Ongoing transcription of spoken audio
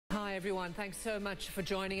everyone. Thanks so much for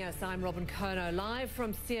joining us. I'm Robin Kono, live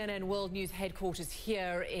from CNN World News headquarters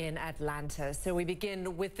here in Atlanta. So we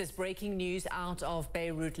begin with this breaking news out of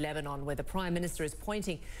Beirut, Lebanon, where the Prime Minister is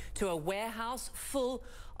pointing to a warehouse full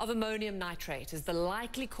of ammonium nitrate as the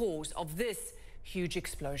likely cause of this huge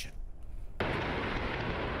explosion.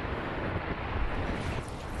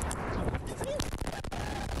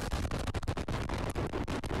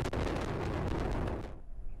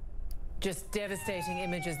 Just devastating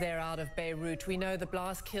images there out of Beirut. We know the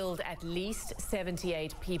blast killed at least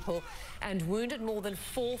 78 people and wounded more than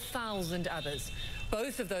 4,000 others.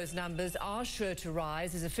 Both of those numbers are sure to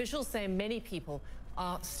rise as officials say many people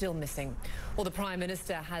are still missing. Well, the Prime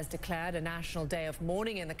Minister has declared a national day of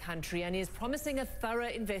mourning in the country and is promising a thorough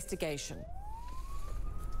investigation.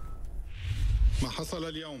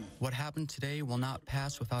 What happened today will not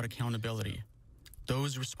pass without accountability.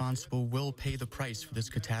 Those responsible will pay the price for this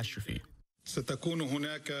catastrophe.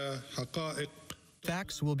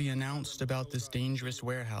 Facts will be announced about this dangerous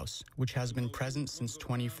warehouse, which has been present since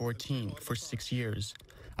 2014 for 6 years.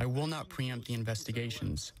 I will not preempt the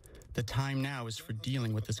investigations. The time now is for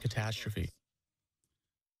dealing with this catastrophe.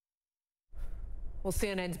 Well,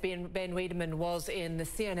 CNN's Ben Wiedemann was in the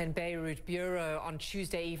CNN Beirut bureau on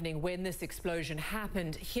Tuesday evening when this explosion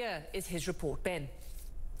happened. Here is his report. Ben.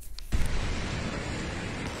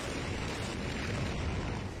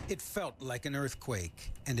 It felt like an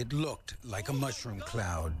earthquake, and it looked like a mushroom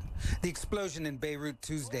cloud. The explosion in Beirut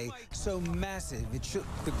Tuesday, so massive it shook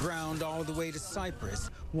the ground all the way to Cyprus,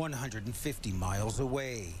 150 miles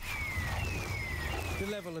away. The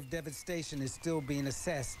level of devastation is still being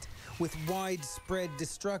assessed, with widespread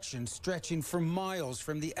destruction stretching for miles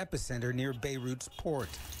from the epicenter near Beirut's port.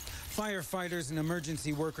 Firefighters and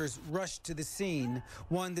emergency workers rushed to the scene,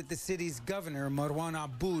 one that the city's governor, Marwan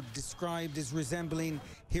Aboud, described as resembling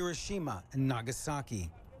Hiroshima and Nagasaki.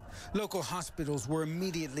 Local hospitals were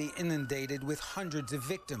immediately inundated with hundreds of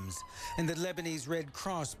victims, and the Lebanese Red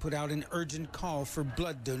Cross put out an urgent call for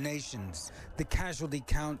blood donations. The casualty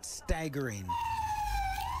count staggering.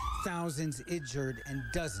 Thousands injured and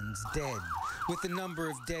dozens dead, with the number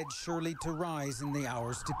of dead surely to rise in the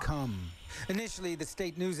hours to come. Initially, the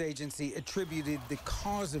state news agency attributed the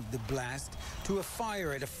cause of the blast to a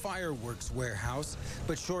fire at a fireworks warehouse,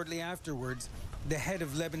 but shortly afterwards, the head of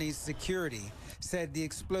Lebanese security said the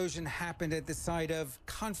explosion happened at the site of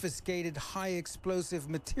confiscated high-explosive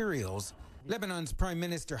materials. Lebanon's Prime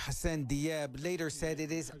Minister Hassan Diab later said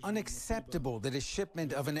it is unacceptable that a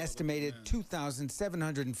shipment of an estimated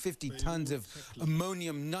 2,750 tons of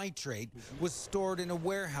ammonium nitrate was stored in a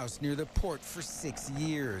warehouse near the port for 6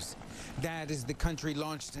 years. That as the country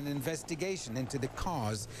launched an investigation into the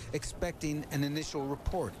cause, expecting an initial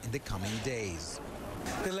report in the coming days.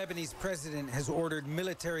 The Lebanese president has ordered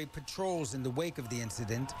military patrols in the wake of the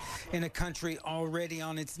incident in a country already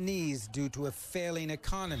on its knees due to a failing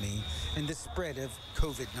economy and the spread of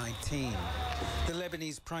COVID-19. The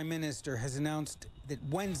Lebanese prime minister has announced that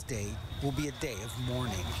Wednesday will be a day of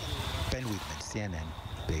mourning. Ben Wiedemann, CNN,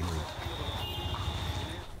 Beirut.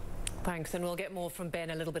 Thanks, and we'll get more from Ben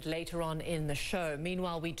a little bit later on in the show.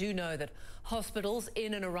 Meanwhile, we do know that hospitals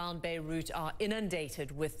in and around Beirut are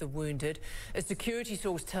inundated with the wounded. A security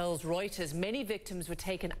source tells Reuters many victims were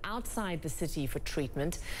taken outside the city for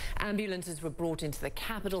treatment. Ambulances were brought into the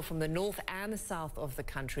capital from the north and the south of the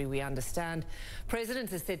country, we understand.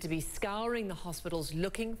 President is said to be scouring the hospitals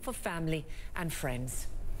looking for family and friends.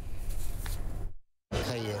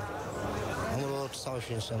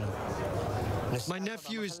 My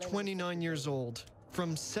nephew is 29 years old.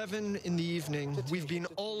 From 7 in the evening, we've been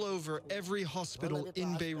all over every hospital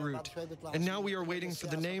in Beirut. And now we are waiting for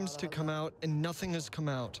the names to come out, and nothing has come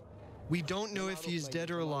out. We don't know if he is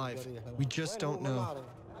dead or alive. We just don't know.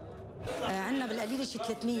 We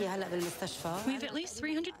have at least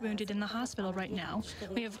 300 wounded in the hospital right now.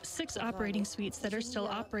 We have 6 operating suites that are still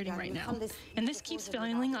operating right now. And this keeps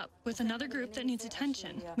filling up with another group that needs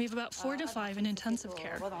attention. We have about 4 to 5 in intensive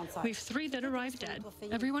care. We have 3 that arrived dead.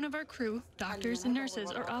 Every one of our crew, doctors and nurses,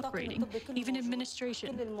 are operating. Even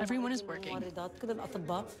administration. Everyone is working.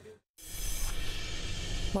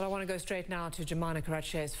 Well, I want to go straight now to Jemana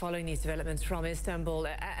Karaches following these developments from Istanbul.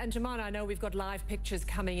 And Jemana, I know we've got live pictures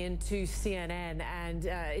coming into CNN, and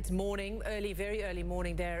it's morning, very early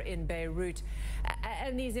morning there in Beirut.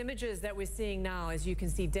 And these images that we're seeing now, as you can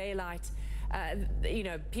see, daylight, you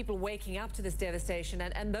know, people waking up to this devastation.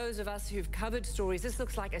 And those of us who've covered stories, this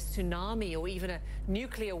looks like a tsunami or even a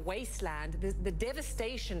nuclear wasteland. The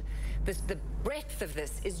devastation, the breadth of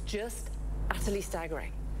this is just utterly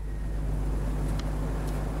staggering.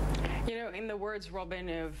 You know, in the words, Robin,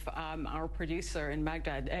 of our producer in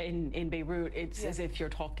Baghdad, in Beirut, it's as if you're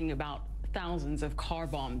talking about thousands of car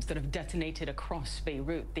bombs that have detonated across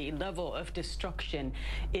Beirut. The level of destruction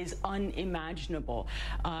is unimaginable.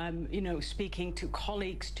 You know, speaking to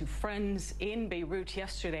colleagues, to friends in Beirut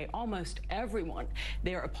yesterday, almost everyone,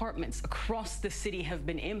 their apartments across the city have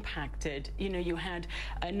been impacted. You know, you had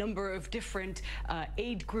a number of different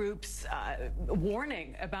aid groups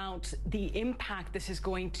warning about the impact this is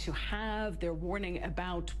going to have. They're warning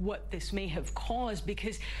about what this may have caused,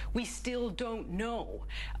 because we still don't know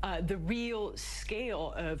the real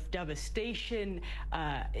scale of devastation,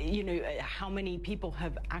 you know, how many people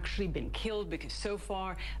have actually been killed, because so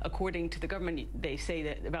far, according to the government, they say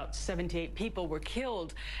that about 78 people were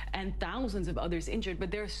killed and thousands of others injured,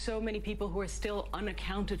 but there are so many people who are still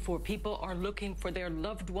unaccounted for. People are looking for their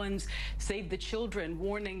loved ones. Save the Children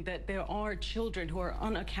warning that there are children who are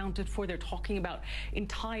unaccounted for. They're talking about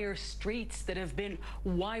entire streets that have been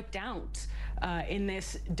wiped out in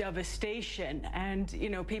this devastation. And, you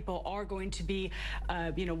know, people are going to be,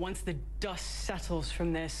 you know, once the dust settles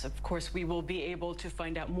from this, of course, we will be able to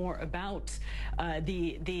find out more about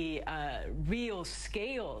the real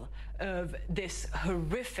scale of this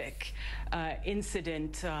horrific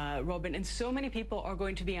incident, Robin. And so many people are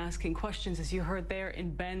going to be asking questions, as you heard there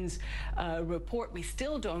in Ben's report. We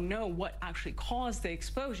still don't know what actually caused the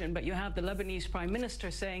explosion, but you have the Lebanese Prime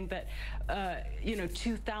Minister saying that, you know,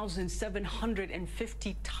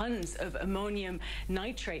 2,750 tons of ammonium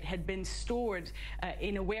nitrate had been stored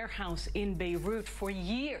in a warehouse in Beirut for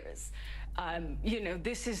years. You know,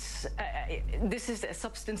 this is a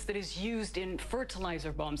substance that is used in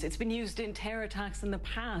fertilizer bombs. It's been used in terror attacks in the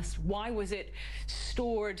past. Why was it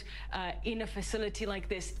stored in a facility like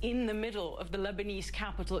this in the middle of the Lebanese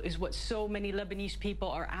capital is what so many Lebanese people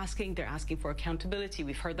are asking. They're asking for accountability.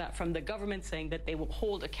 We've heard that from the government, saying that they will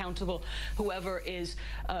hold accountable whoever is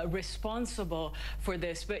responsible for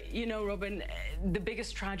this. But, you know, Robin, the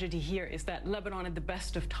biggest tragedy here is that Lebanon, at the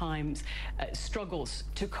best of times, struggles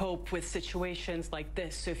to cope with situations like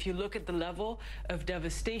this. So if you look at the level of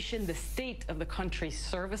devastation, the state of the country's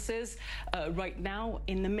services right now,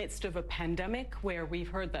 in the midst of a pandemic where we've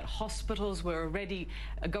heard that hospitals were already,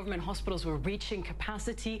 government hospitals were reaching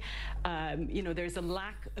capacity, you know, there's a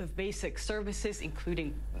lack of basic services,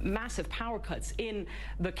 including massive power cuts in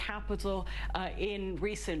the capital in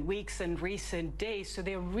recent weeks and recent days. So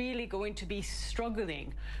they're really going to be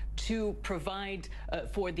struggling to provide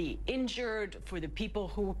for the injured, for the people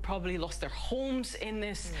who probably lost their homes in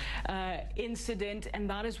this incident. And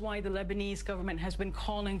that is why the Lebanese government has been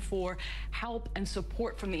calling for help and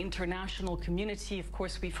support from the international community. Of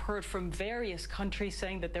course, we've heard from various countries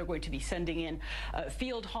saying that they're going to be sending in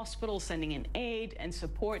field hospitals, sending in aid and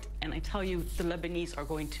support. And I tell you, the Lebanese are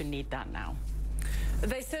going to need that now.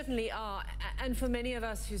 They certainly are. And for many of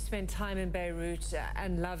us who spend time in Beirut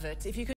and love it, if you could